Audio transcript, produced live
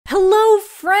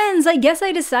reasons, I guess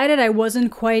I decided I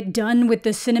wasn't quite done with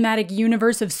the cinematic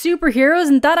universe of superheroes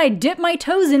and thought I'd dip my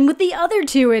toes in with the other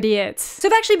two idiots. So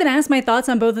I've actually been asked my thoughts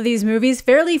on both of these movies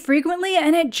fairly frequently,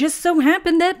 and it just so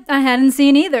happened that I hadn't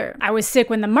seen either. I was sick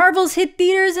when the Marvels hit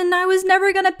theaters, and I was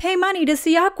never gonna pay money to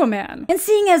see Aquaman. And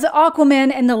seeing as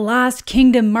Aquaman and the Lost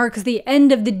Kingdom marks the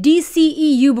end of the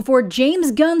DCEU before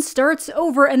James Gunn starts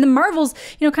over, and the Marvels,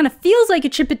 kind of feels like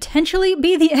it should potentially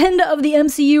be the end of the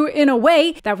MCU in a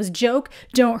way. That was a joke,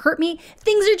 don't hurt me.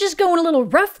 Things are just going a little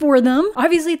rough for them.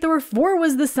 Obviously Thor 4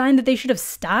 was the sign that they should have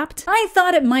stopped. I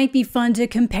thought it might be fun to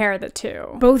compare the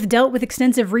two. Both dealt with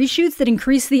extensive reshoots that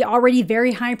increased the already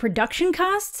very high production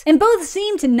costs, and both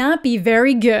seem to not be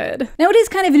very good. Now it is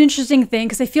kind of an interesting thing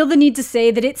because I feel the need to say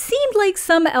that it seemed like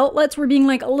some outlets were being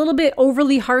like a little bit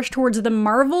overly harsh towards the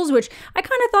Marvels, which I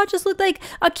kind of thought just looked like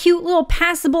a cute little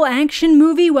passable action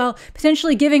movie, while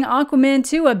potentially giving Aquaman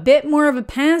 2 a bit more of a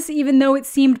pass, even though it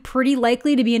seemed pretty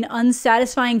likely to be an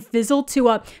unsatisfying fizzle to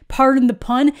a, pardon the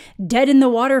pun,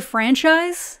 dead-in-the-water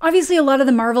franchise. Obviously, a lot of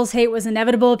the Marvels hate was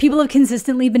inevitable. People have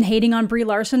consistently been hating on Brie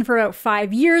Larson for about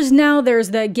 5 years now.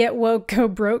 There's the get woke, go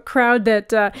broke crowd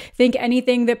that think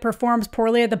anything that performs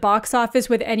poorly at the box office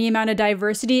with any amount of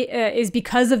diversity is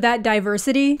because of that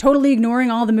diversity, totally ignoring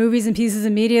all the movies and pieces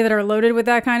of media that are loaded with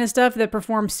that kind of stuff that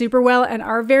perform super well and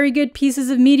are very good pieces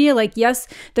of media. Like, yes,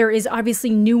 there is obviously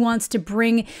nuance to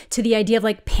bring to the idea of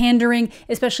like pandering,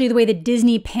 especially the way that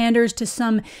Disney panders to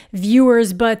some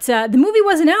viewers, but the movie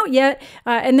wasn't out yet,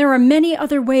 and there are many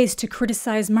other ways to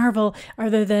criticize Marvel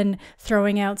other than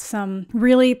throwing out some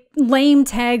really lame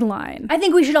tagline. I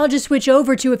think we should all just switch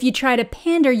over to if you try to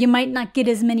pander, you might not get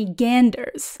as many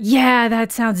ganders. Yeah,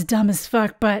 that sounds dumb as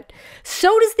fuck, but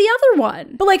so does the other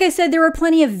one. But like I said, there were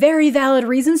plenty of very valid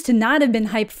reasons to not have been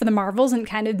hyped for the Marvels and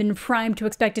kind of been primed to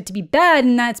expect it to be bad,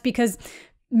 and that's because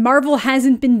Marvel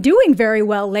hasn't been doing very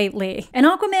well lately. And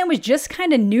Aquaman was just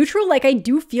kind of neutral. Like, I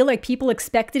do feel like people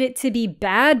expected it to be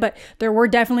bad, but there were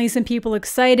definitely some people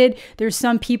excited. There's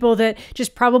some people that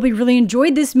just probably really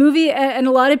enjoyed this movie, and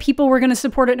a lot of people were going to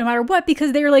support it no matter what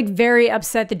because they were like very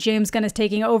upset that James Gunn is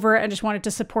taking over and just wanted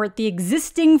to support the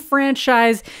existing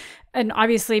franchise. And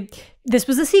obviously, this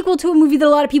was a sequel to a movie that a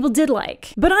lot of people did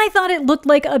like. But I thought it looked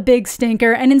like a big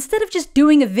stinker, and instead of just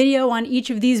doing a video on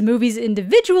each of these movies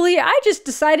individually, I just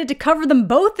decided to cover them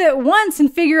both at once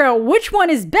and figure out which one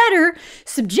is better,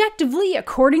 subjectively,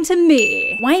 according to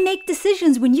me. Why make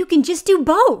decisions when you can just do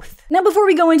both? Now, before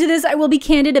we go into this, I will be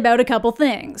candid about a couple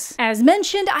things. As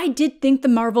mentioned, I did think the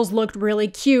Marvels looked really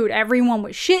cute. Everyone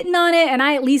was shitting on it, and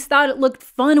I at least thought it looked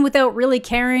fun without really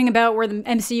caring about where the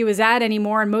MCU is at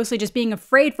anymore, and mostly just being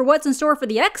afraid for what's in store for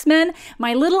the X-Men,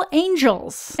 my little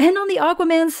angels. And on the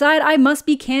Aquaman side, I must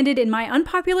be candid in my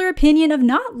unpopular opinion of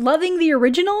not loving the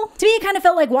original. To me, it kind of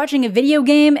felt like watching a video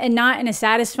game and not in a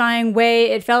satisfying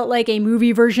way. It felt like a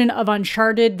movie version of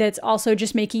Uncharted that's also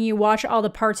just making you watch all the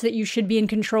parts that you should be in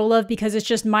control of because it's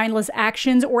just mindless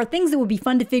actions or things that would be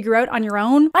fun to figure out on your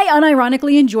own. I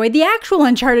unironically enjoyed the actual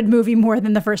Uncharted movie more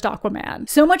than the first Aquaman.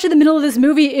 So much of the middle of this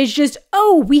movie is just,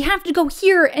 oh, we have to go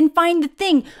here and find the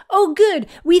thing. Oh, good,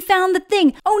 we found the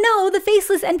thing. Oh no, the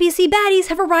faceless NPC baddies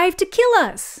have arrived to kill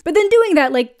us. But then doing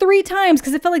that like 3 times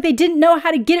because it felt like they didn't know how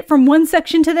to get it from one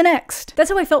section to the next. That's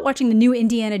how I felt watching the new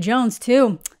Indiana Jones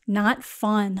too. Not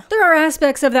fun. There are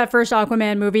aspects of that first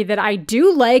Aquaman movie that I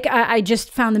do like. I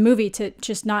just found the movie to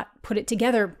just not put it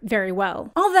together very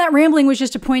well. All that rambling was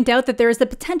just to point out that there is the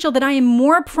potential that I am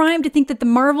more primed to think that the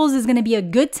Marvels is going to be a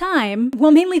good time,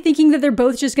 while mainly thinking that they're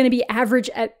both just going to be average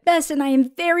at best, and I am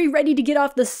very ready to get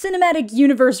off the cinematic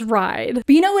universe ride.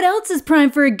 But you know what else is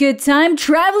primed for a good time?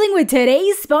 Traveling with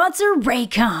today's sponsor,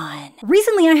 Raycon.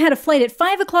 Recently, I had a flight at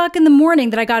 5 o'clock in the morning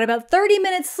that I got about 30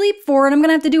 minutes sleep for, and I'm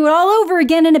gonna have to do it all over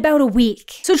again in about a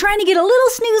week. So trying to get a little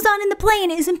snooze on in the plane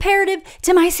is imperative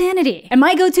to my sanity. And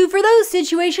my go-to for those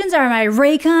situations are my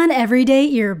Raycon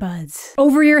everyday earbuds.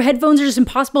 Over-ear headphones are just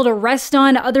impossible to rest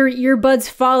on. Other earbuds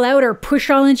fall out or push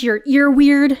all into your ear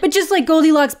weird. But just like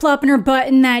Goldilocks plopping her butt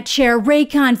in that chair,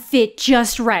 Raycon fit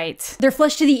just right. They're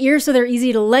flush to the ear so they're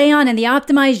easy to lay on, and the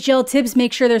optimized gel tips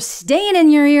make sure they're staying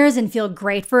in your ears and feel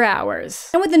great for hours.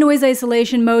 And with the noise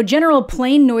isolation mode, general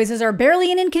plane noises are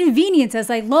barely an inconvenience as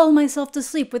I lull myself to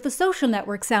sleep with the Social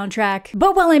Network soundtrack.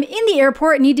 But while I'm in the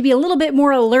airport, I need to be a little bit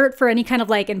more alert for any kind of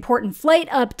like important flight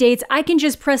updates updates, I can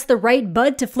just press the right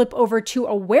button to flip over to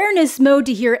awareness mode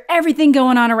to hear everything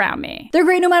going on around me. They're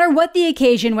great no matter what the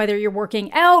occasion, whether you're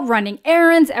working out, running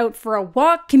errands, out for a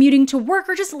walk, commuting to work,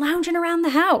 or just lounging around the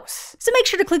house. So make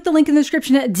sure to click the link in the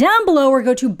description down below or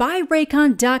go to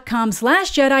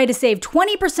buyraycon.com/Jedi to save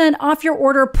 20% off your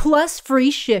order plus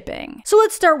free shipping. So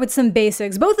let's start with some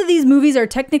basics. Both of these movies are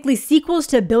technically sequels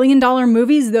to billion-dollar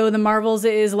movies, though The Marvels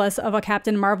is less of a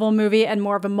Captain Marvel movie and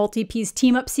more of a multi-piece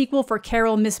team-up sequel for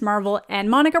Carol, Miss Marvel, and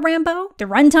Monica Rambeau. The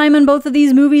runtime on both of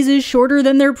these movies is shorter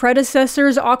than their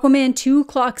predecessors. Aquaman 2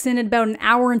 clocks in at about an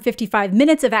hour and 55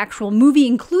 minutes of actual movie,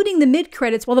 including the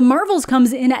mid-credits, while The Marvels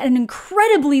comes in at an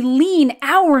incredibly lean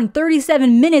hour and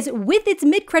 37 minutes with its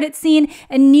mid-credit scene,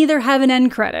 and neither have an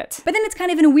end credit. But then it's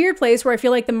kind of in a weird place where I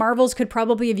feel like The Marvels could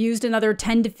probably have used another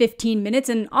 10 to 15 minutes,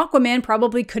 and Aquaman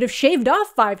probably could have shaved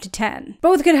off 5 to 10.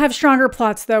 Both could have stronger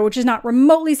plots though, which is not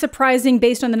remotely surprising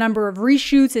based on the number of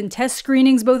reshoots and test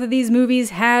screenings both of these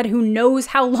movies had. Who knows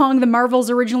how long The Marvels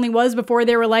originally was before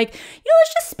they were like,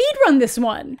 let's just speedrun this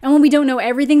one. And when we don't know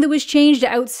everything that was changed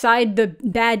outside the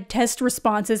bad test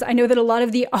responses, I know that a lot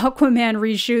of the Aquaman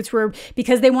reshoots were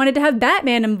because they wanted to have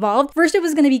Batman involved. First it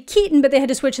was going to be Keaton, but they had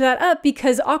to switch that up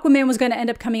because Aquaman was going to end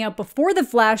up coming out before The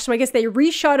Flash, so I guess they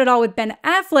reshot it all with Ben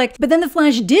Affleck, but then The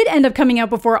Flash did end up coming out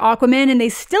before Aquaman, and they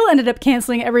still ended up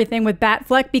canceling everything with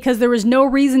Batfleck because there was no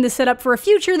reason to set up for a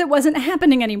future that wasn't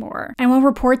happening anymore. And while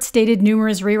reports stated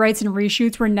numerous rewrites and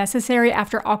reshoots were necessary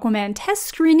after Aquaman test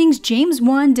screenings, James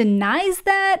Wan denies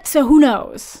that, so who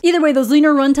knows? Either way, those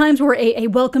leaner runtimes were a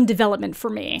welcome development for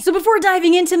me. So before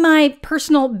diving into my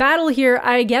personal battle here,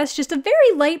 I guess just a very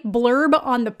light blurb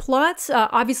on the plots.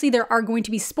 Obviously, there are going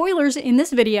to be spoilers in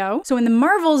this video. So in The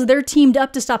Marvels, they're teamed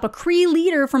up to stop a Kree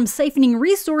leader from siphoning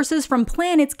resources from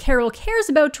planets Carol cares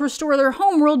about to restore their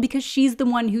homeworld because she's the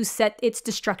one who set its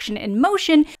destruction in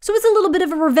motion. So it's a little bit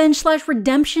of a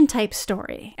revenge/redemption type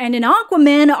story. And in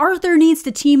Aquaman, Arthur needs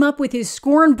to team up with his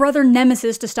scorned brother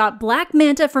Nemesis to stop Black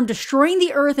Manta from destroying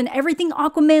the Earth and everything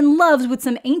Aquaman loves with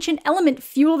some ancient element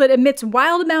fuel that emits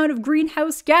wild amount of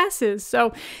greenhouse gases.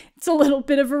 So it's a little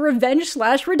bit of a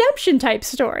revenge/redemption type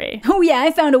story. Oh yeah,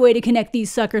 I found a way to connect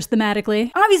these suckers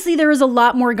thematically. Obviously there is a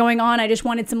lot more going on. I just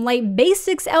wanted some light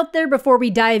basics out there before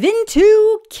we dive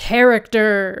into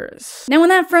characters. Now on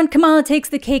that front, Kamala takes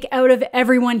the cake out of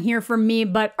everyone here for me,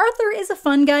 but Arthur is a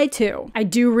fun guy too. I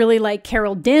do really like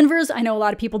Carol Danvers. I know a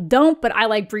lot of people don't, but I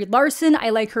like Brie Larson.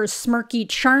 I like her smirky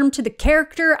charm to the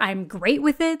character. I'm great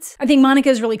with it. I think Monica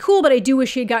is really cool, but I do wish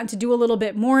she had gotten to do a little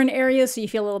bit more in areas so you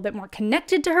feel a little bit more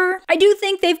connected to her. I do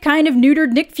think they've kind of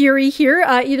neutered Nick Fury here,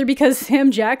 either because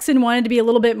Sam Jackson wanted to be a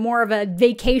little bit more of a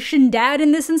vacation dad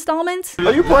in this installment.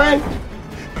 Are you praying?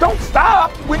 Don't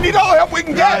stop! We need all the help we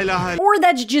can get! Or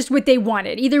that's just what they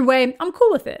wanted. Either way, I'm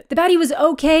cool with it. The baddie was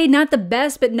okay, not the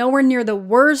best, but nowhere near the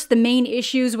worst. The main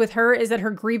issues with her is that her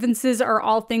grievances are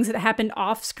all things that happened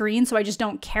off screen, so I just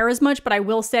don't care as much, but I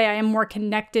will say I am more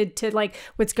connected to like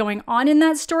what's going on in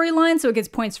that storyline, so it gets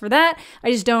points for that.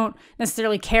 I just don't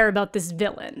necessarily care about this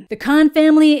villain. The Khan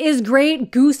family is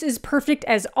great. Goose is perfect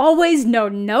as always, no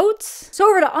notes. So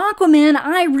over to Aquaman,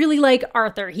 I really like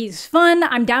Arthur. He's fun.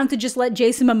 I'm down to just let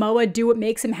Jason Momoa do what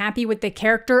makes him happy with the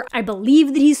character. I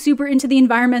believe that he's super into the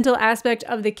environmental aspect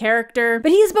of the character, but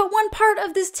he is but one part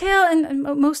of this tale, and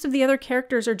most of the other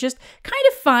characters are just kind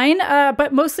of fine,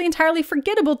 but mostly entirely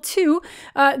forgettable too.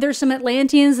 There's some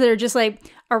Atlanteans that are just like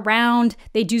around,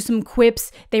 they do some quips,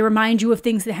 they remind you of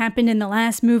things that happened in the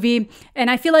last movie,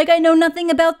 and I feel like I know nothing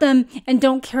about them and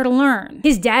don't care to learn.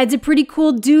 His dad's a pretty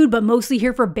cool dude, but mostly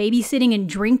here for babysitting and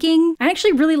drinking. I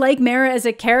actually really like Mara as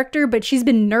a character, but she's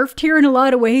been nerfed here in a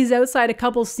lot of ways outside a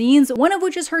couple scenes, one of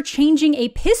which is her changing a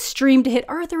piss stream to hit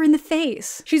Arthur in the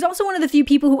face. She's also one of the few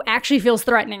people who actually feels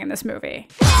threatening in this movie.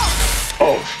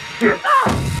 Oh, shit.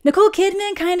 Nicole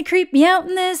Kidman kind of creeped me out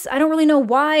in this. I don't really know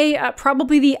why.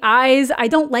 Probably the eyes. I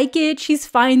don't like it. She's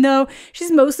fine though.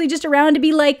 She's mostly just around to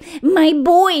be like, my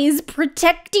boys,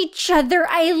 protect each other.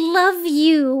 I love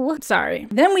you. Sorry.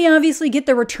 Then we obviously get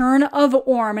the return of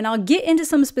Orm, and I'll get into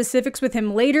some specifics with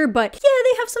him later, but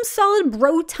yeah, they have some solid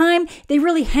bro time. They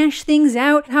really hash things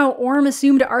out. How Orm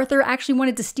assumed Arthur actually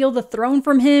wanted to steal the throne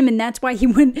from him, and that's why he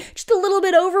went just a little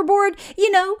bit overboard.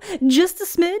 You know, just a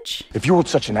smidge. If you weren't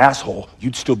such an asshole,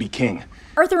 you'd still be king.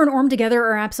 Arthur and Orm together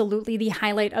are absolutely the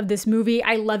highlight of this movie.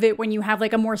 I love it when you have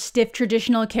like a more stiff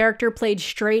traditional character played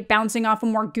straight, bouncing off a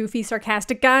more goofy,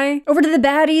 sarcastic guy. Over to the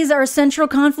baddies, our central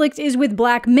conflict is with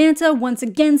Black Manta, once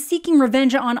again seeking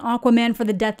revenge on Aquaman for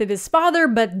the death of his father,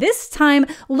 but this time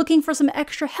looking for some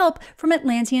extra help from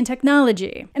Atlantean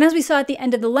technology. And as we saw at the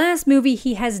end of the last movie,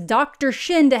 he has Dr.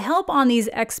 Shin to help on these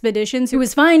expeditions, who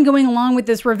is fine going along with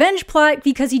this revenge plot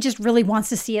because he just really wants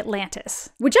to see Atlantis.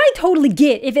 Which I totally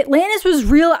get. If Atlantis was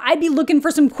real, I'd be looking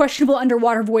for some questionable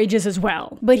underwater voyages as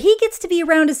well. But he gets to be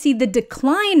around to see the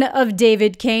decline of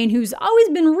David Kane, who's always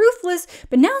been ruthless,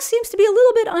 but now seems to be a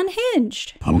little bit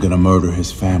unhinged. I'm gonna murder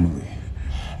his family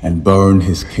and burn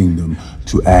his kingdom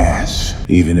to ash,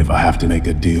 even if I have to make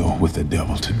a deal with the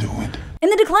devil to do it.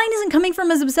 And the decline isn't coming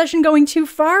from his obsession going too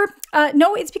far.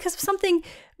 No, it's because of something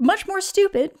much more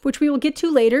stupid, which we will get to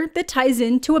later, that ties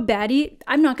into a baddie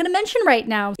I'm not going to mention right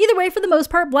now. Either way, for the most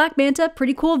part, Black Manta,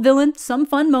 pretty cool villain, some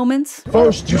fun moments.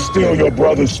 First you steal your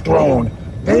brother's throne,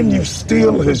 then you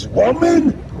steal his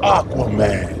woman?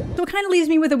 Aquaman. So it kind of leaves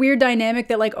me with a weird dynamic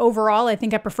that, like, overall, I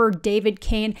think I prefer David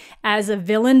Kane as a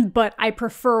villain, but I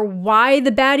prefer why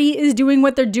the baddie is doing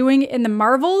what they're doing in the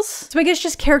Marvels. So I guess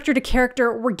just character to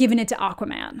character, we're giving it to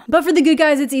Aquaman. But for the good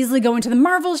guys, it's easily going to the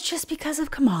Marvels just because of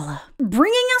Kamala.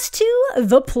 Bringing us to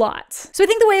the plot. So I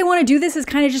think the way I want to do this is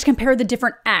kind of just compare the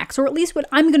different acts, or at least what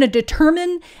I'm going to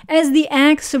determine as the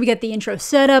acts. So we get the intro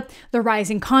setup, the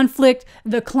rising conflict,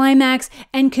 the climax,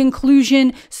 and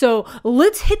conclusion. So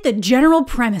let's hit the general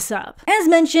premise up. As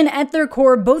mentioned, at their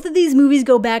core, both of these movies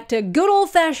go back to good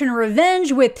old-fashioned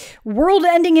revenge with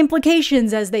world-ending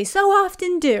implications, as they so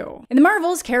often do. In the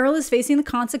Marvels, Carol is facing the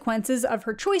consequences of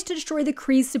her choice to destroy the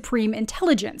Kree's supreme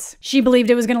intelligence. She believed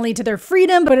it was going to lead to their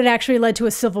freedom, but it actually led to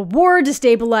a civil war,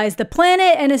 destabilized the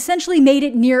planet, and essentially made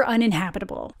it near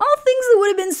uninhabitable. All things that would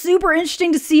have been super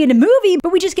interesting to see in a movie,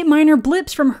 but we just get minor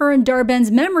blips from her and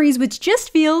Dar-Ben's memories, which just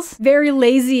feels very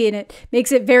lazy, and it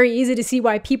makes it very easy to see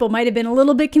why people might have been a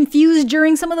little bit confused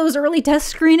during some of those early test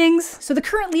screenings. So the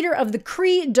current leader of the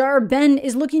Kree, Dar-Ben,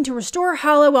 is looking to restore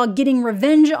Hala while getting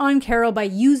revenge on Carol by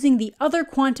using the other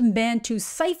quantum band to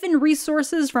siphon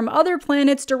resources from other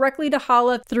planets directly to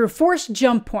Hala through forced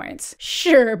jump points.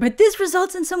 Sure, but this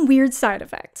results in some weird side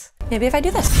effects. Maybe if I do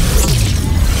this.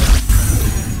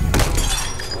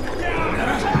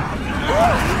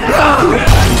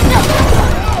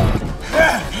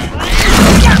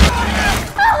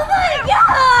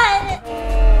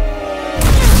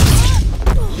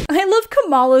 I love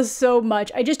Kamala so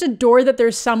much. I just adore that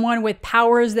there's someone with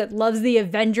powers that loves the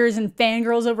Avengers and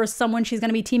fangirls over someone she's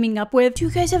gonna be teaming up with. Do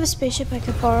you guys have a spaceship I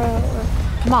could borrow? Or...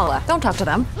 Kamala, don't talk to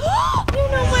them. You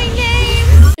know my name!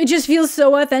 It just feels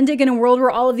so authentic in a world where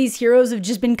all of these heroes have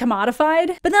just been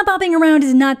commodified. But that bopping around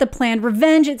is not the planned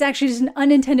revenge, it's actually just an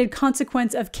unintended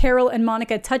consequence of Carol and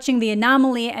Monica touching the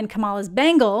anomaly and Kamala's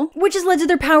bangle, which has led to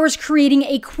their powers creating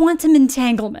a quantum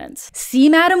entanglement. See,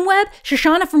 Madam Web?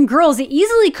 Shoshana from Girls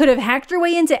easily could have hacked her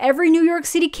way into every New York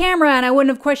City camera and I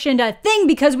wouldn't have questioned a thing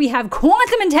because we have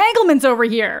quantum entanglements over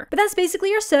here. But that's basically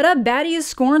your setup. Baddie is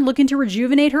scorned, looking to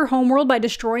rejuvenate her homeworld by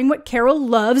destroying what Carol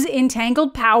loves,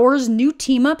 entangled powers, new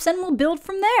team-ups, and we'll build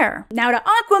from there. Now to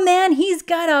Aquaman, he's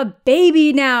got a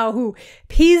baby now who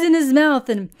pees in his mouth,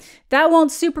 and that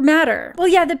won't super matter. Well,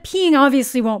 yeah, the peeing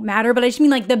obviously won't matter, but I just mean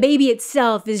like the baby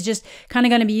itself is just kind of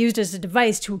going to be used as a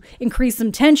device to increase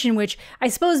some tension, which I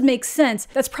suppose makes sense.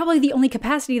 That's probably the only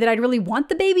capacity that I'd really want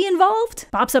the baby involved.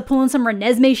 Pops up pulling some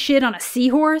Renesmee shit on a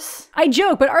seahorse. I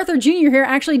joke, but Arthur Jr. here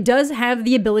actually does have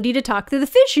the ability to talk to the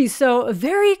fishies, so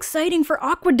very exciting for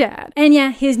Aquadad. And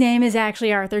yeah, his name is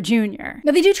actually Arthur Jr.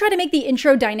 Now they do try to make the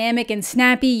intro dynamic and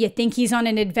snappy. You think he's on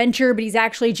an adventure, but he's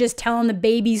actually just telling the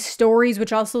baby's stories,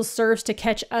 which also serves to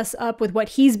catch us up with what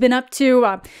he's been up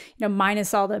to,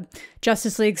 minus all the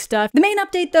Justice League stuff. The main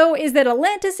update, though, is that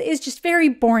Atlantis is just very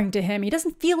boring to him. He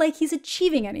doesn't feel like he's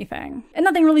achieving anything. And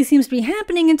nothing really seems to be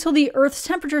happening until the Earth's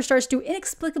temperature starts to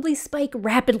inexplicably spike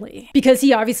rapidly, because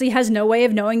he obviously has no way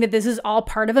of knowing that this is all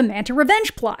part of a Manta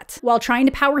revenge plot. While trying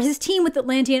to power his team with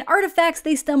Atlantean artifacts,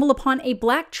 they stumble upon a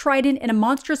black trident in a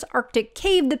monstrous Arctic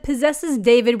cave that possesses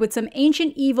David with some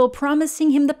ancient evil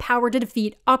promising him the power to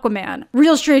defeat Aquaman.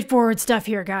 Real straightforward stuff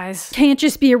here, guys. Can't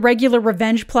just be a regular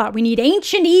revenge plot. We need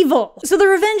ancient evil. So the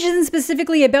revenge isn't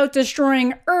specifically about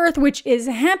destroying Earth, which is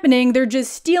happening. They're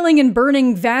just stealing and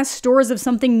burning vast stores of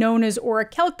something known as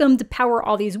orichalcum to power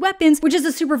all these weapons, which is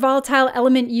a super volatile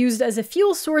element used as a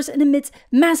fuel source and emits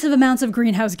massive amounts of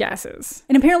greenhouse gases.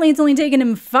 And apparently it's only taken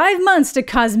him 5 months to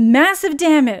cause massive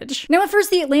damage. Now at first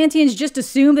the Atlanteans just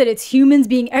assume that it's humans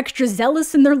being extra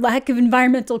zealous in their lack of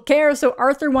environmental care, so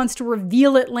Arthur wants to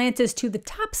reveal Atlantis to the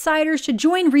top outsiders to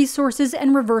join resources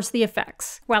and reverse the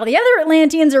effects. While the other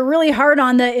Atlanteans are really hard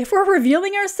on the if we're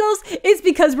revealing ourselves, it's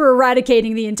because we're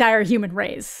eradicating the entire human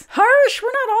race. Harsh, we're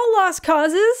not all lost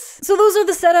causes. So those are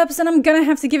the setups, and I'm gonna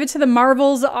have to give it to the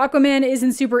Marvels. Aquaman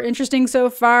isn't super interesting so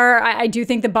far. I do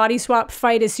think the body swap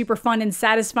fight is super fun and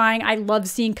satisfying. I love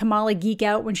seeing Kamala geek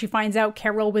out when she finds out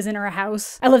Carol was in her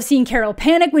house. I love seeing Carol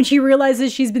panic when she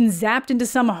realizes she's been zapped into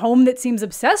some home that seems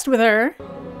obsessed with her.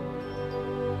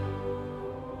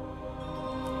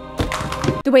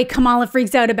 The way Kamala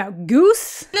freaks out about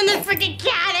Goose. And this freaking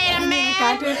cat ate a man.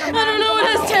 I don't know,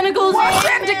 it has tentacles. What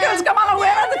tentacles? Kamala,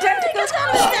 where are the tentacles?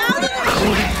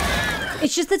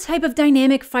 It's just the type of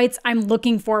dynamic fights I'm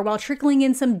looking for while trickling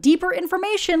in some deeper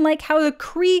information like how the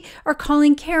Kree are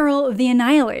calling Carol the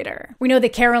Annihilator. We know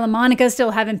that Carol and Monica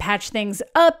still haven't patched things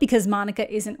up because Monica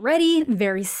isn't ready.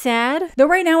 Very sad. Though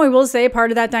right now I will say part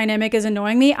of that dynamic is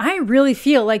annoying me. I really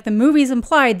feel like the movies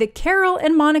implied that Carol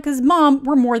and Monica's mom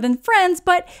were more than friends,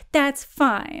 but that's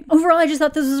fine. Overall, I just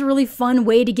thought this was a really fun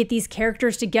way to get these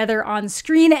characters together on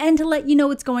screen and to let you know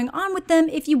what's going on with them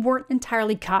if you weren't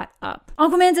entirely caught up.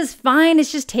 Aquaman's is fine.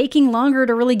 It's just taking longer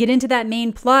to really get into that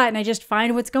main plot, and I just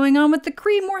find what's going on with the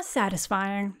Kree more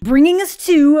satisfying. Bringing us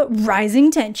to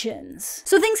rising tensions.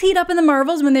 So things heat up in the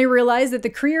Marvels when they realize that the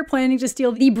Kree are planning to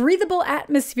steal the breathable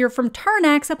atmosphere from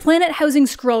Tarnax, a planet housing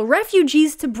Skrull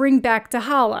refugees, to bring back to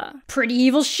Hala. Pretty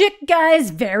evil shit,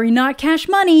 guys. Very not cash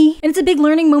money. And it's a big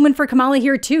learning moment for Kamala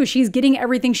here too. She's getting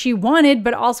everything she wanted,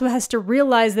 but also has to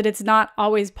realize that it's not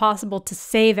always possible to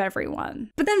save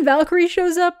everyone. But then Valkyrie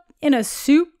shows up in a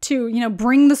suit to,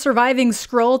 bring the surviving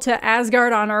Skrull to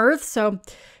Asgard on Earth, so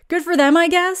good for them, I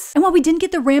guess. And while we didn't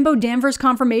get the Rambo Danvers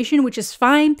confirmation, which is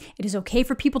fine, it is okay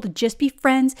for people to just be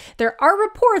friends, there are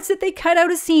reports that they cut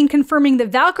out a scene confirming that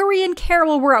Valkyrie and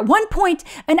Carol were at one point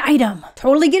an item.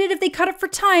 Totally get it if they cut it for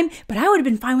time, but I would have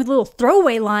been fine with a little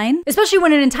throwaway line, especially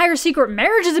when an entire secret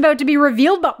marriage is about to be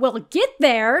revealed, but we'll get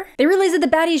there. They realize that the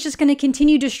baddie is just going to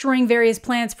continue destroying various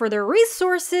planets for their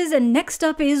resources, and next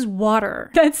up is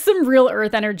water. That's some real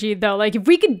Earth energy though. Like if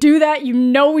we could do that,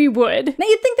 we would. Now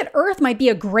you'd think that Earth might be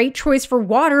a great choice for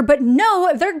water, but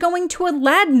no, they're going to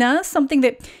Aladna, something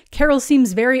that Carol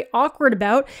seems very awkward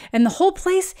about, and the whole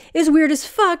place is weird as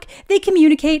fuck. They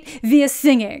communicate via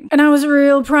singing. And I was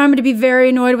real primed to be very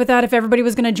annoyed with that if everybody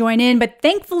was gonna join in, but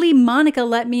thankfully Monica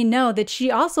let me know that she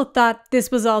also thought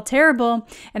this was all terrible,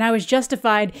 and I was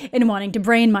justified in wanting to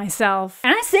brain myself.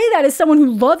 And I say that as someone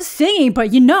who loves singing,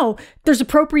 but there's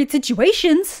appropriate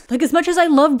situations. Like as much as I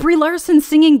love Brie Larson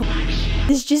singing,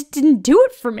 this just didn't do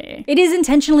it for me. It is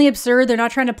intentionally absurd. They're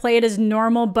not trying to play it as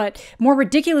normal, but more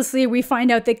ridiculously, we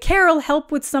find out that Carol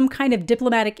helped with some kind of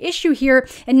diplomatic issue here,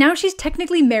 and now she's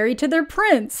technically married to their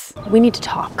prince. We need to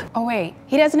talk. Oh wait,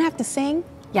 he doesn't have to sing?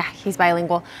 Yeah, he's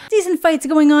bilingual. Decent fights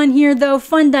going on here though,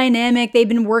 fun dynamic. They've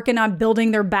been working on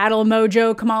building their battle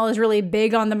mojo. Kamala's really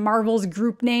big on the Marvels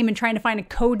group name and trying to find a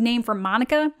code name for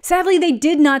Monica. Sadly, they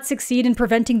did not succeed in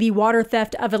preventing the water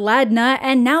theft of Aladna,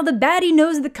 and now the baddie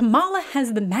knows that Kamala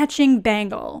has the matching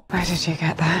bangle. Where did you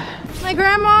get that? My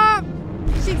grandma,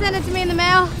 she sent it to me in the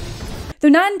mail. Though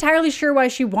not entirely sure why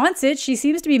she wants it, she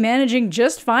seems to be managing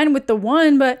just fine with the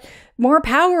one, but more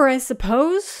power, I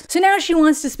suppose. So now she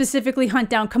wants to specifically hunt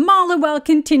down Kamala while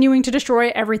continuing to destroy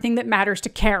everything that matters to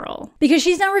Carol. Because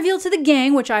she's now revealed to the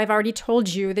gang, which I've already told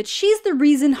you, that she's the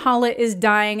reason Hala is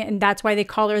dying, and that's why they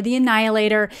call her the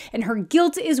Annihilator, and her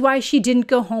guilt is why she didn't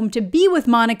go home to be with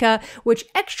Monica, which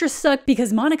extra sucked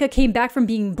because Monica came back from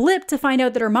being blipped to find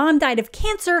out that her mom died of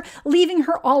cancer, leaving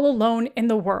her all alone in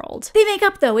the world. They make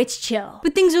up though, it's chill.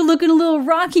 But things are looking a little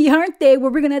rocky, aren't they? Where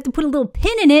we're gonna have to put a little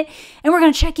pin in it, and we're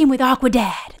gonna check in with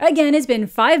Aquadad. Again, it's been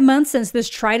 5 months since this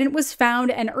trident was found,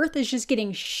 and Earth is just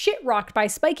getting shit-rocked by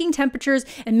spiking temperatures,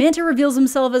 and Manta reveals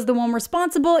himself as the one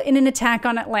responsible in an attack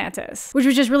on Atlantis. Which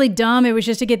was just really dumb. It was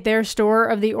just to get their store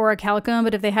of the orichalcum,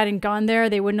 but if they hadn't gone there,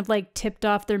 they wouldn't have tipped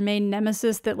off their main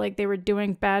nemesis that they were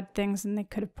doing bad things, and they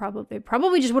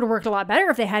probably just would have worked a lot better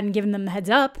if they hadn't given them the heads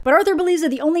up. But Arthur believes that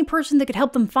the only person that could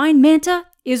help them find Manta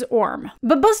is Orm.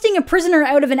 But busting a prisoner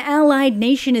out of an allied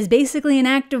nation is basically an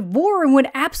act of war and would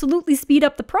absolutely speed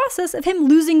up the process of him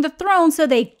losing the throne, so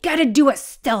they gotta do a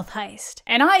stealth heist.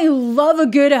 And I love a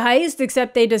good heist,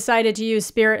 except they decided to use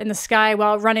Spirit in the Sky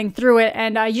while running through it,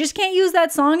 and you just can't use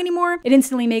that song anymore. It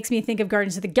instantly makes me think of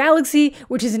Guardians of the Galaxy,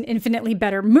 which is an infinitely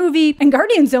better movie, and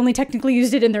Guardians only technically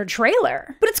used it in their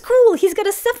trailer. But it's cool, he's got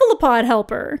a cephalopod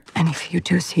helper. And if you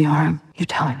do see Orm, you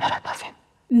tell him that I love him.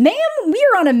 Ma'am, we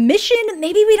are on a mission.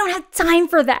 Maybe we don't have time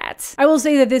for that. I will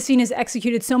say that this scene is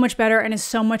executed so much better and is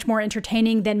so much more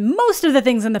entertaining than most of the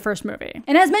things in the first movie.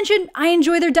 And as mentioned, I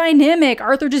enjoy their dynamic.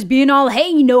 Arthur just being all,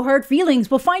 hey, no hard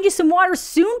feelings. We'll find you some water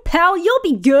soon, pal. You'll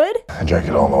be good. I drank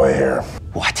it all the way here.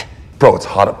 What? Bro, it's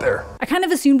hot up there. I kind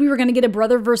of assumed we were going to get a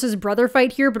brother versus brother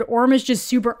fight here, but Orm is just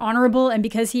super honorable, and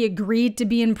because he agreed to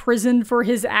be imprisoned for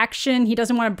his action, he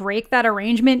doesn't want to break that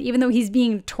arrangement, even though he's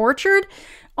being tortured.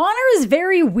 Honor is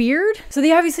very weird. So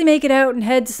they obviously make it out and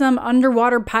head to some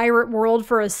underwater pirate world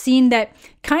for a scene that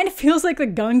kind of feels like the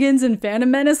Gungans in Phantom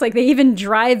Menace. Like they even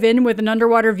drive in with an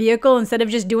underwater vehicle instead of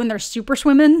just doing their super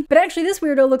swimming. But actually this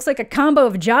weirdo looks like a combo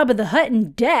of Jabba the Hutt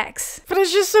and Dex. But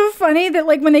it's just so funny that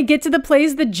like when they get to the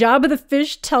place that Jabba the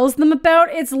Fish tells them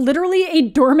about, it's literally a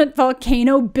dormant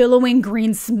volcano billowing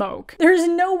green smoke. There's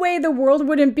no way the world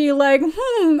wouldn't be like,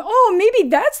 oh, maybe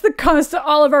that's the cause to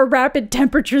all of our rapid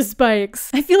temperature spikes.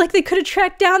 I feel like they could have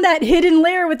tracked down that hidden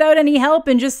lair without any help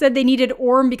and just said they needed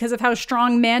Orm because of how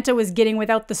strong Manta was getting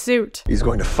without the suit. He's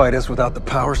going to fight us without the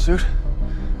power suit?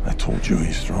 I told you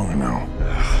he's strong now.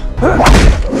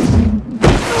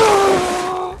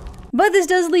 But this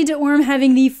does lead to Orm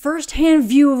having the first-hand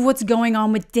view of what's going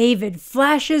on with David.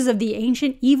 Flashes of the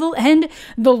ancient evil and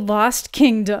the Lost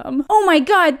Kingdom. Oh my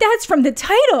god, that's from the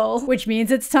title! Which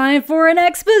means it's time for an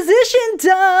exposition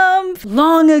dump!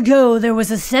 Long ago, there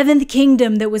was a seventh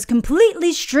kingdom that was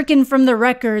completely stricken from the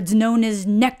records, known as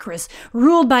Necrus,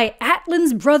 ruled by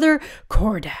Atlan's brother,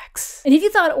 Kordax. And if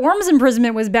you thought Orm's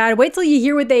imprisonment was bad, wait till you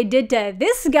hear what they did to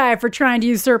this guy for trying to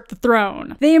usurp the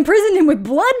throne. They imprisoned him with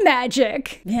blood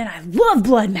magic! Man, I love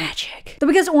blood magic. So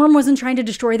because Orm wasn't trying to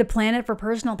destroy the planet for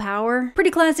personal power, pretty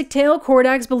classic tale,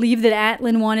 Kordax believed that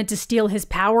Atlan wanted to steal his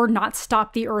power, not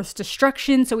stop the Earth's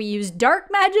destruction, so he used dark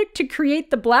magic to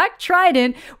create the Black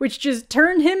Trident, which just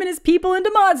turned him and his people into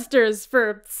monsters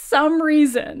for some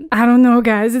reason. I don't know,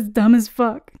 guys, it's dumb as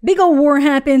fuck. Big ol' war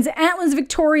happens, Atlan's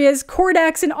victorious,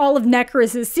 Kordax and all of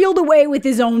Necrus is sealed away with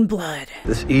his own blood.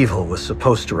 This evil was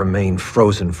supposed to remain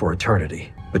frozen for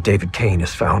eternity, but David Kane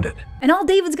has found it. And all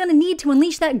David's gonna need to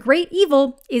unleash that great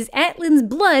evil is Atlan's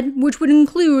blood, which would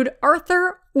include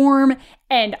Arthur, Orm,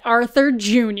 and Arthur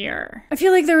Jr. I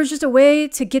feel like there was just a way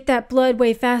to get that blood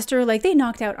way faster. Like they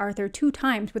knocked out Arthur 2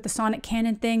 times with the sonic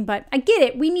cannon thing, but I get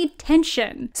it, we need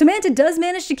tension. So Manta does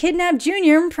manage to kidnap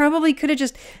Jr. Probably could have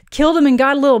just killed him and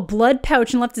got a little blood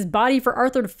pouch and left his body for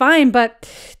Arthur to find, but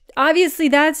obviously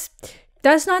that's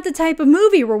not the type of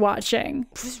movie we're watching.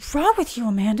 What's wrong with you,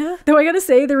 Amanda? Though I gotta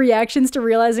say, the reactions to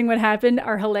realizing what happened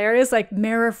are hilarious. Like,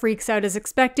 Mara freaks out as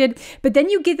expected, but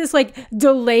then you get this like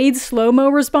delayed slow-mo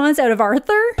response out of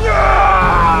Arthur.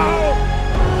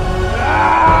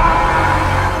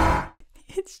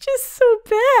 It's just so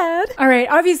bad. All right,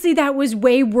 obviously that was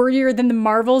way wordier than the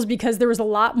Marvels because there was a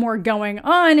lot more going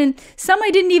on, and some I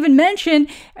didn't even mention,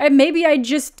 and maybe I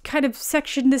just kind of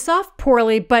sectioned this off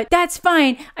poorly, but that's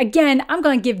fine. Again, I'm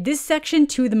gonna give this section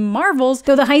to the Marvels,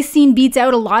 though the heist scene beats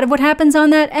out a lot of what happens on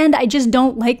that end. I just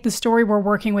don't like the story we're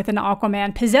working with in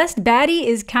Aquaman. Possessed baddie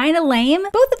is kind of lame.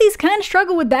 Both of these kind of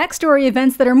struggle with backstory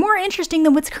events that are more interesting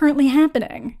than what's currently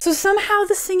happening. So somehow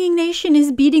the Singing Nation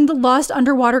is beating the Lost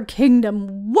Underwater Kingdom.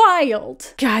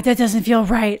 Wild. God, that doesn't feel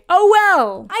right. Oh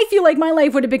well. I feel like my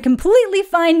life would have been completely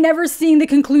fine never seeing the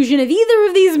conclusion of either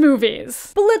of these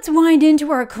movies. But let's wind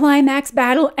into our climax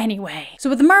battle anyway. So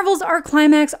with the Marvels, our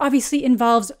climax obviously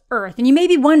involves Earth. And you may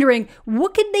be wondering,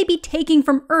 what could they be taking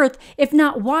from Earth if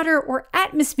not water or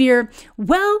atmosphere?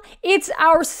 Well, it's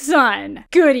our sun.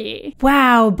 Goody.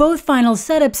 Wow, both final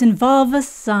setups involve a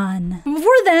sun.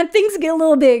 Before that, things get a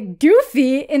little bit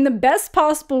goofy in the best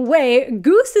possible way.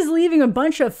 Goose is leaving a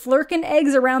bunch of flurkin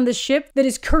eggs around the ship that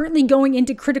is currently going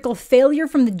into critical failure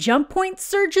from the jump point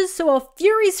surges, so while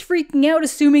Fury's freaking out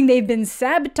assuming they've been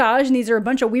sabotaged and these are a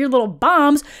bunch of weird little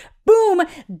bombs, boom,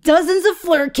 dozens of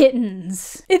Fleur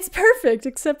kittens. It's perfect,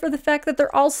 except for the fact that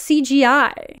they're all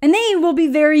CGI. And they will be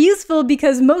very useful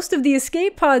because most of the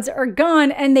escape pods are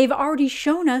gone and they've already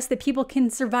shown us that people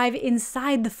can survive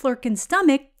inside the Flurkin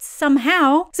stomach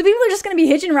somehow. So people are just gonna be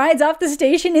hitching rides off the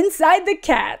station inside the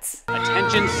cats.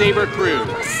 Attention Saber crew,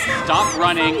 stop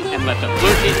running and let the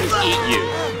Fleur kittens eat you.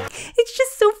 It's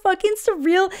just so fucking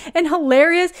surreal and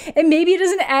hilarious, and maybe it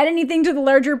doesn't add anything to the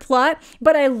larger plot,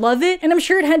 but I love it, and I'm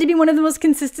sure it had to be one of the most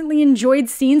consistently enjoyed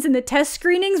scenes in the test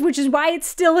screenings, which is why it's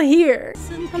still here.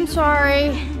 I'm sorry.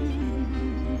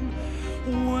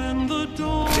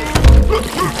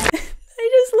 I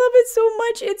just love it so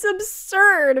much, it's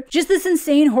absurd. Just this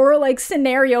insane horror-like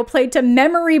scenario played to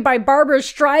memory by Barbra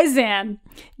Streisand.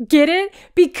 Get it?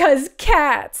 Because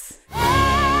cats.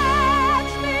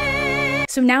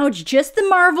 So now it's just the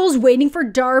Marvels waiting for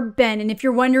Dar-Ben, and if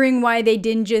you're wondering why they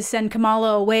didn't just send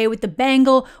Kamala away with the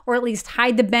bangle, or at least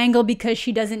hide the bangle because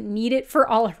she doesn't need it for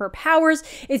all of her powers,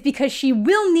 it's because she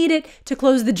will need it to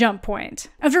close the jump point.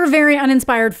 After a very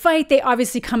uninspired fight, they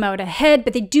obviously come out ahead,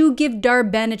 but they do give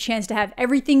Dar-Ben a chance to have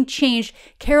everything changed.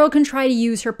 Carol can try to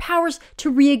use her powers to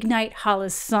reignite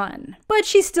Hala's son. But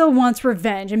she still wants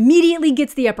revenge, immediately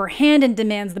gets the upper hand and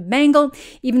demands the bangle,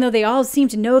 even though they all seem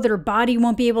to know that her body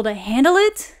won't be able to handle it.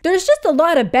 There's just a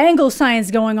lot of bangle science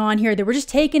going on here that we're just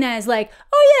taken as like,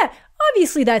 oh yeah,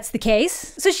 obviously that's the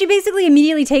case. So she basically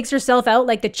immediately takes herself out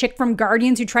like the chick from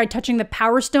Guardians who tried touching the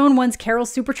Power Stone once Carol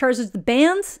supercharges the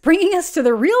bands. Bringing us to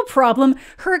the real problem,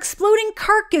 her exploding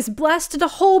carcass blasted a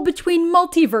hole between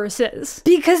multiverses.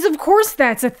 Because of course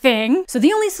that's a thing. So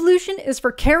the only solution is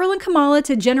for Carol and Kamala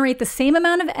to generate the same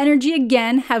amount of energy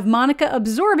again, have Monica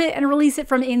absorb it and release it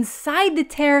from inside the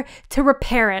tear to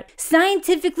repair it.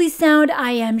 Scientifically sound,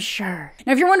 I am sure.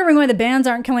 Now if you're wondering why the bands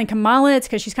aren't killing Kamala, it's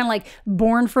because she's kind of like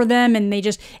born for them, and they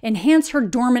just enhance her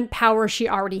dormant power she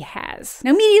already has.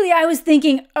 Now immediately I was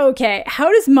thinking, okay, how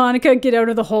does Monica get out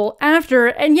of the hole after?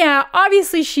 And yeah,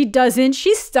 obviously she doesn't.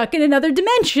 She's stuck in another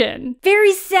dimension.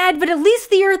 Very sad, but at least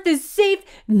the Earth is safe.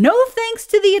 No thanks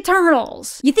to the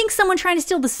Eternals. You think someone trying to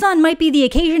steal the sun might be the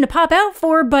occasion to pop out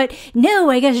for, but no,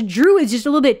 I guess Drew is just a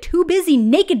little bit too busy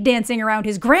naked dancing around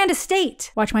his grand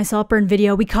estate. Watch my Saltburn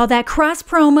video, we call that cross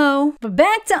promo. But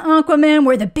back to Aquaman,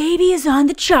 where the baby is on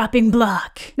the chopping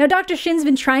block. Now Dr. Shin's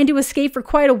been trying to escape for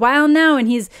quite a while now, and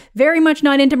he's very much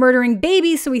not into murdering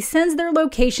babies, so he sends their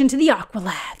location to the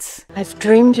Aqualads. I've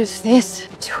dreamed of this.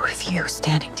 Two of you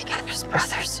standing together as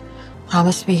brothers.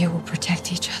 Promise me you will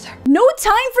protect each other. No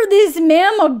time for this,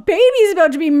 ma'am. A baby's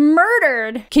about to be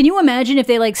murdered. Can you imagine if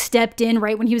they like stepped in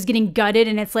right when he was getting gutted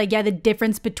and it's like, yeah, the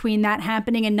difference between that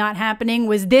happening and not happening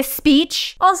was this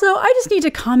speech? Also, I just need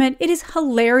to comment, it is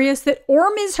hilarious that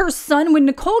Orm is her son when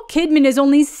Nicole Kidman is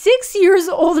only 6 years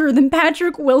older than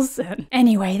Patrick Wilson.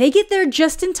 Anyway, they get there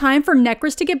just in time for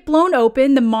Necros to get blown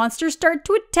open, the monsters start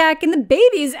to attack, and the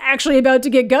baby is actually about to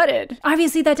get gutted.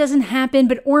 Obviously that doesn't happen,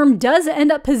 but Orm does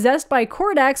end up possessed by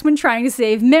Kordax when trying to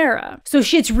save Mera. So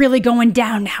shit's really going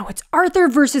down now. It's Arthur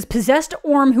versus possessed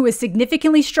Orm, who is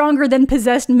significantly stronger than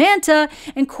possessed Manta,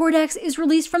 and Kordax is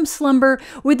released from slumber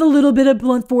with a little bit of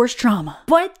blunt force trauma.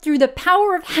 But through the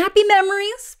power of happy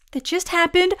memories that just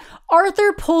happened,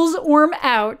 Arthur pulls Orm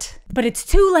out. But it's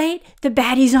too late, the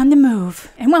baddie's on the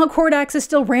move. And while Kordax is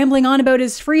still rambling on about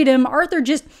his freedom, Arthur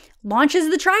just launches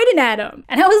the trident at him.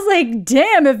 And I was like,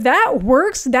 damn, if that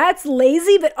works, that's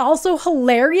lazy, but also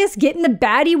hilarious, getting the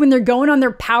baddie when they're going on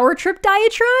their power trip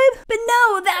diatribe. But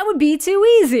no, that would be too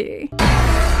easy.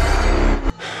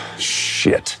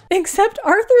 Shit. Except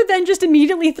Arthur then just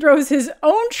immediately throws his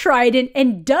own trident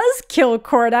and does kill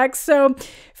Kordax, so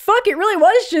fuck, it really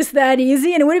was just that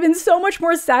easy, and it would have been so much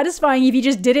more satisfying if he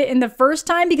just did it in the first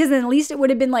time, because then at least it would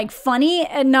have been like funny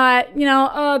and not, you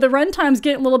know, the runtime's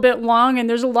getting a little bit long and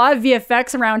there's a lot of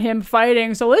VFX around him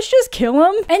fighting, so let's just kill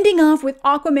him. Ending off with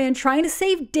Aquaman trying to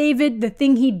save David, the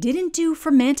thing he didn't do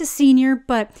for Manta Sr.,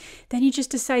 but then he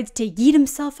just decides to yeet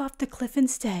himself off the cliff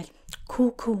instead.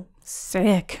 Cool.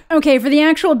 Sick. Okay, for the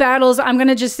actual battles, I'm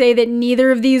gonna just say that neither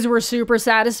of these were super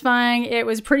satisfying. It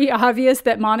was pretty obvious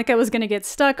that Monica was gonna get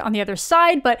stuck on the other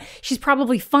side, but she's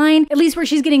probably fine. At least where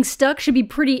she's getting stuck should be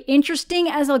pretty interesting,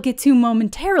 as I'll get to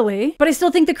momentarily. But I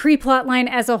still think the Kree plotline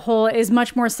as a whole is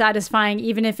much more satisfying,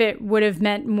 even if it would have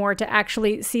meant more to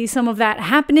actually see some of that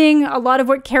happening. A lot of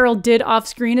what Carol did off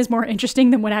screen is more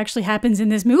interesting than what actually happens in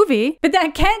this movie. But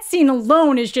that cat scene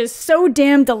alone is just so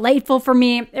damn delightful for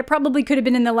me. It probably could have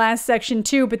been in the last section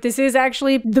too, but this is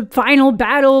actually the final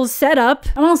battle setup.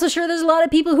 I'm also sure there's a lot of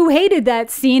people who hated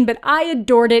that scene, but I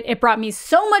adored it. It brought me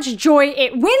so much joy.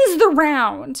 It wins the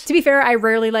round. To be fair, I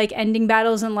rarely like ending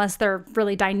battles unless they're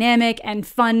really dynamic and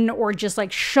fun, or just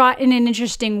like shot in an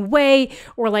interesting way,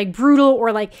 or like brutal,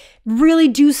 or like really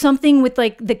do something with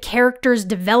like the character's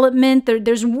development.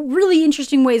 There's really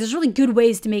interesting ways. There's really good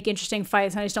ways to make interesting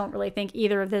fights, and I just don't really think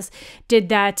either of this did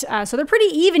that. So they're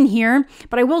pretty even here,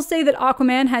 but I will say that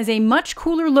Aquaman has a much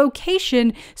cooler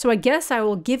location, so I guess I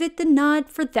will give it the nod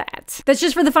for that. That's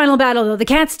just for the final battle though. The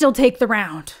cats still take the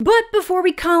round. But before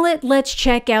we call it, let's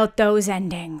check out those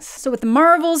endings. So with the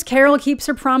Marvels, Carol keeps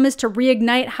her promise to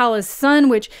reignite Hala's sun,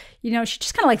 which, you know, she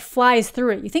just kind of like flies through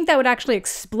it. You think that would actually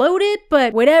explode it,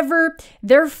 but whatever,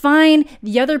 they're fine.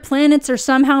 The other planets are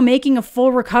somehow making a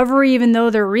full recovery even though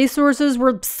their resources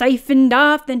were siphoned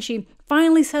off. Then she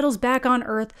finally settles back on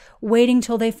Earth, waiting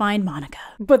till they find Monica.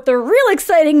 But the real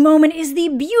exciting moment is the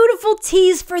beautiful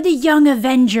tease for the Young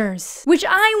Avengers, which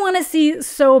I want to see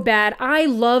so bad. I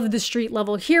love the street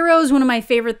level heroes. One of my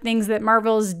favorite things that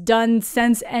Marvel's done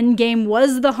since Endgame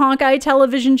was the Hawkeye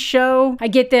television show. I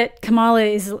get that Kamala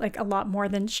is like a lot more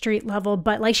than street level,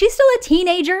 but like she's still a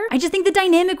teenager. I just think the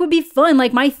dynamic would be fun.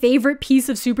 Like my favorite piece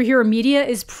of superhero media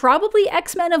is probably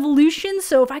X-Men Evolution,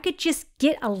 so if I could just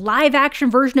get a live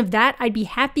action version of that, I'd be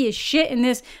happy as shit, and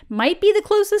this might be the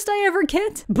closest I ever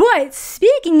get. But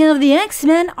speaking of the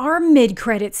X-Men, our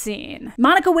mid-credit scene.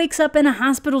 Monica wakes up in a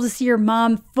hospital to see her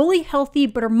mom fully healthy,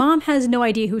 but her mom has no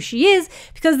idea who she is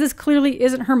because this clearly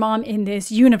isn't her mom in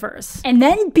this universe. And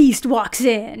then Beast walks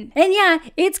in. And yeah,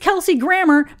 it's Kelsey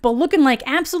Grammer, but looking like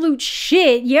absolute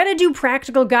shit. You gotta do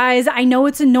practical, guys. I know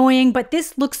it's annoying, but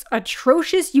this looks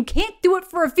atrocious. You can't do it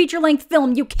for a feature-length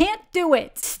film. You can't do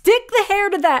it. Stick the hair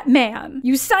to that man.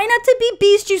 You sign up to be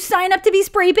Beast, you sign up to be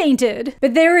spray painted.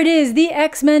 But there it is, the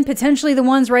X-Men, potentially the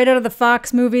ones right out of the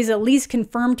Fox movies, at least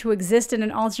confirmed to exist in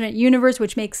an alternate universe,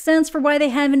 which makes sense for why they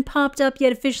haven't popped up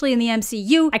yet officially in the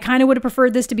MCU. I kind of would have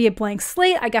preferred this to be a blank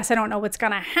slate. I guess I don't know what's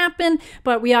gonna happen,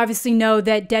 but we obviously know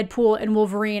that Deadpool and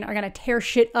Wolverine are gonna tear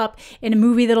shit up in a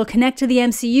movie that'll connect to the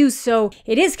MCU, so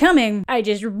it is coming. I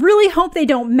just really hope they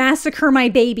don't massacre my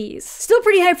babies. Still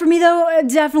pretty hyped for me though,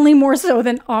 definitely more so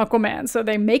than Aquaman. So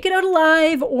they make it out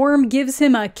alive, Orm gives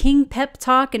him a king pep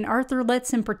talk, and Arthur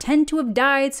lets him pretend to have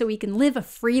died so he can live a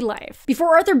free life.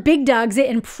 Before Arthur big dogs it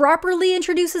and properly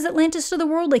introduces Atlantis to the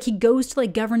world, like he goes to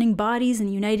like governing bodies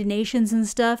and United Nations and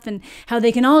stuff, and how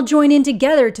they can all join in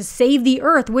together to save the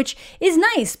Earth, which is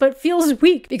nice, but feels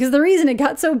weak, because the reason it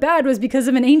got so bad was because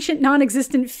of an ancient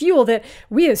non-existent fuel that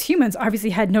we as humans obviously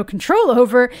had no control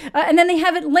over, and then they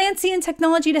have Atlantean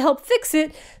technology to help fix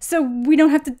it, so we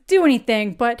don't have to do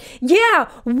anything. But yeah,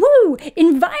 woo,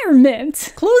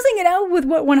 environment. Closing it out with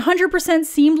what 100%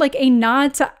 seemed like a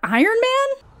nod to Iron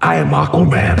Man? I am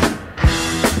Aquaman.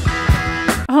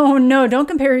 Oh no, don't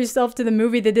compare yourself to the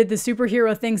movie that did the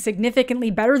superhero thing significantly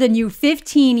better than you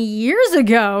 15 years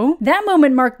ago. That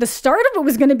moment marked the start of what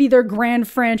was going to be their grand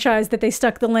franchise that they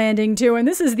stuck the landing to, and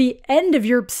this is the end of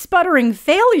your sputtering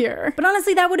failure. But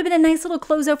honestly, that would have been a nice little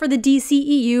closeout for the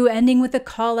DCEU, ending with a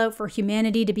call out for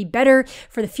humanity to be better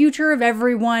for the future of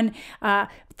everyone. Then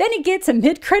it gets a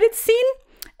mid-credits scene.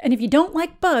 And if you don't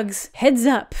like bugs, heads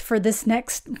up for this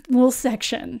next little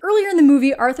section. Earlier in the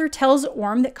movie, Arthur tells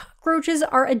Orm that cockroaches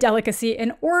are a delicacy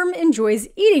and Orm enjoys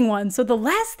eating one. So the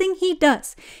last thing he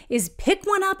does is pick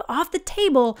one up off the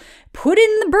table, put it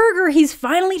in the burger he's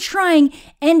finally trying,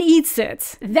 and eats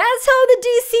it. That's how the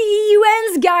DCEU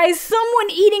ends, guys. Someone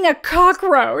eating a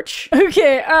cockroach.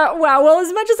 Okay, wow. Well,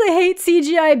 as much as I hate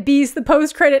CGI Beast, the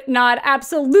post-credit nod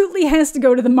absolutely has to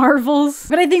go to the Marvels.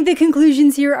 But I think the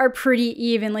conclusions here are pretty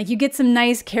even. Like, you get some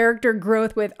nice character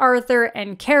growth with Arthur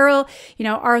and Carol. You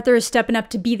know, Arthur is stepping up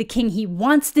to be the king he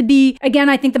wants to be. Again,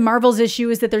 I think the Marvels issue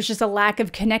is that there's just a lack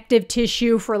of connective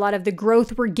tissue for a lot of the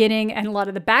growth we're getting and a lot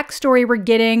of the backstory we're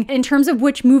getting. In terms of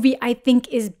which movie I think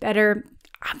is better,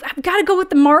 I've got to go with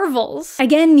the Marvels.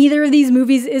 Again, neither of these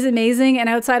movies is amazing, and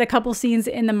outside a couple scenes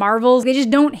in the Marvels, they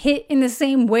just don't hit in the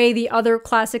same way the other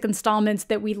classic installments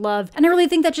that we love. And I really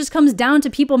think that just comes down to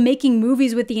people making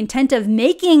movies with the intent of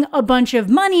making a bunch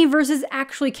of money versus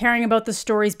actually caring about the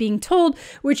stories being told,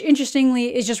 which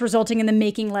interestingly is just resulting in them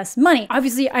making less money.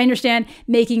 Obviously, I understand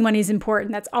making money is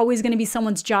important. That's always going to be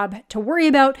someone's job to worry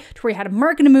about, to worry how to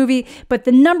market a movie, but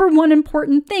the number one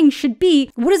important thing should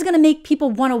be, what is going to make people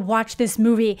want to watch this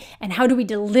movie? And how do we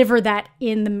deliver that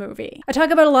in the movie? I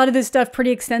talk about a lot of this stuff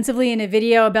pretty extensively in a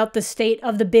video about the state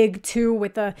of the big two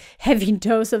with a heavy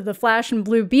dose of the Flash and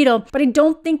Blue Beetle, but I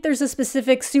don't think there's a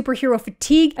specific superhero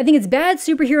fatigue. I think it's bad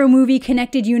superhero movie,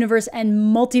 connected universe,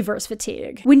 and multiverse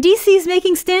fatigue. When DC is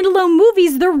making standalone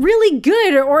movies, they're really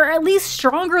good, or at least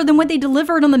stronger than what they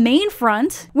delivered on the main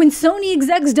front. When Sony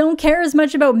execs don't care as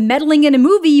much about meddling in a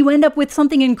movie, you end up with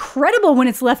something incredible when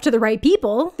it's left to the right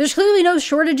people. There's clearly no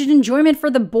shortage of enjoyment for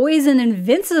The Boys and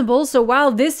Invincible, so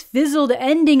while this fizzled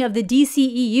ending of the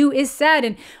DCEU is sad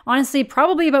and honestly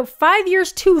probably about 5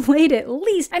 years too late at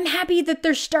least, I'm happy that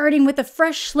they're starting with a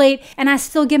fresh slate and I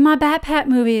still get my Bat-Pat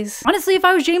movies. Honestly, if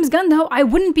I was James Gunn though, I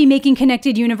wouldn't be making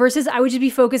connected universes. I would just be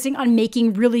focusing on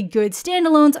making really good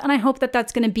standalones, and I hope that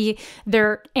that's going to be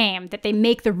their aim, that they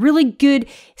make the really good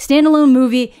standalone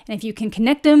movie, and if you can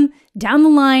connect them down the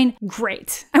line,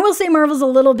 great. I will say Marvel's a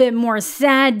little bit more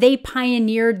sad. They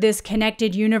pioneered this connected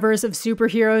connected universe of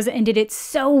superheroes and did it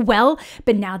so well,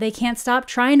 but now they can't stop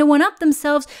trying to one-up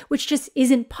themselves, which just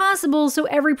isn't possible, so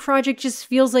every project just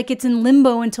feels like it's in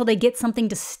limbo until they get something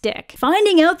to stick.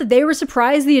 Finding out that they were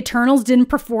surprised the Eternals didn't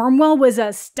perform well was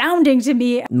astounding to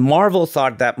me. Marvel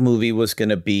thought that movie was going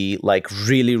to be like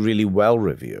really, really well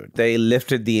reviewed. They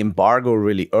lifted the embargo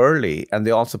really early, and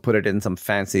they also put it in some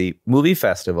fancy movie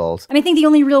festivals. And I think the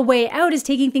only real way out is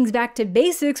taking things back to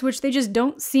basics, which they just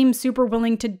don't seem super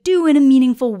willing to do in a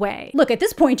meaningful way. Look, at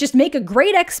this point, just make a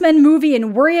great X-Men movie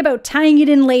and worry about tying it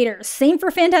in later. Same for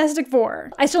Fantastic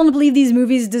Four. I still don't believe these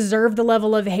movies deserve the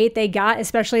level of hate they got,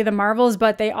 especially the Marvels,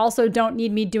 but they also don't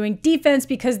need me doing defense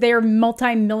because they are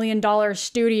multi-million-dollar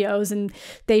studios and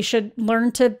they should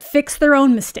learn to fix their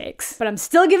own mistakes. But I'm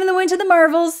still giving the win to the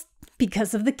Marvels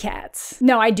because of the cats.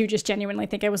 No, I do just genuinely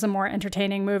think it was a more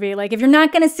entertaining movie. Like, if you're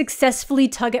not gonna successfully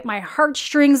tug at my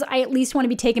heartstrings, I at least want to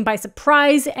be taken by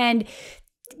surprise, and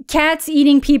Cats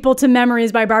Eating People to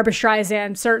Memories by Barbra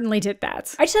Streisand certainly did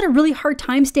that. I just had a really hard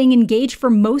time staying engaged for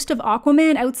most of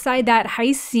Aquaman outside that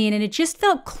heist scene, and it just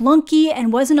felt clunky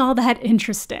and wasn't all that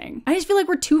interesting. I just feel like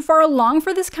we're too far along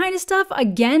for this kind of stuff.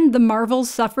 Again, the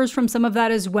Marvels suffers from some of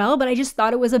that as well, but I just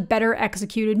thought it was a better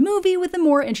executed movie with a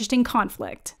more interesting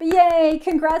conflict. But yay,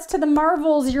 congrats to the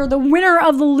Marvels, you're the winner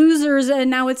of the losers, and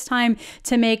now it's time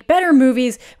to make better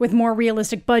movies with more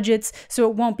realistic budgets so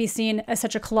it won't be seen as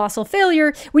such a colossal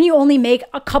failure when you only make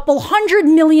a couple $100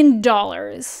 million.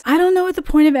 I don't know what the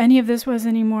point of any of this was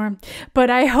anymore, but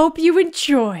I hope you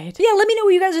enjoyed. Yeah, let me know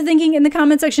what you guys are thinking in the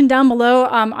comment section down below.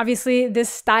 Obviously, this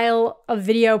style of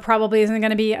video probably isn't going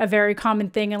to be a very common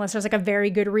thing unless there's like a very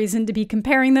good reason to be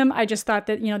comparing them. I just thought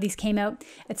that, you know, these came out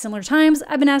at similar times.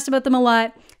 I've been asked about them a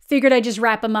lot. Figured I'd just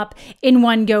wrap them up in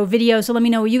one go video, so let me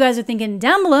know what you guys are thinking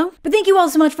down below. But thank you all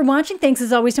so much for watching. Thanks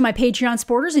as always to my Patreon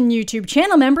supporters and YouTube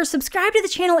channel members. Subscribe to the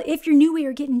channel if you're new. We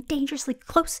are getting dangerously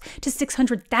close to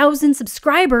 600,000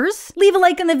 subscribers. Leave a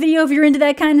like on the video if you're into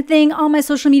that kind of thing. All my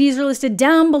social medias are listed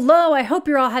down below. I hope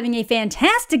you're all having a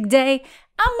fantastic day.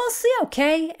 I'm mostly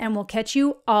okay, and we'll catch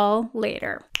you all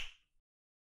later.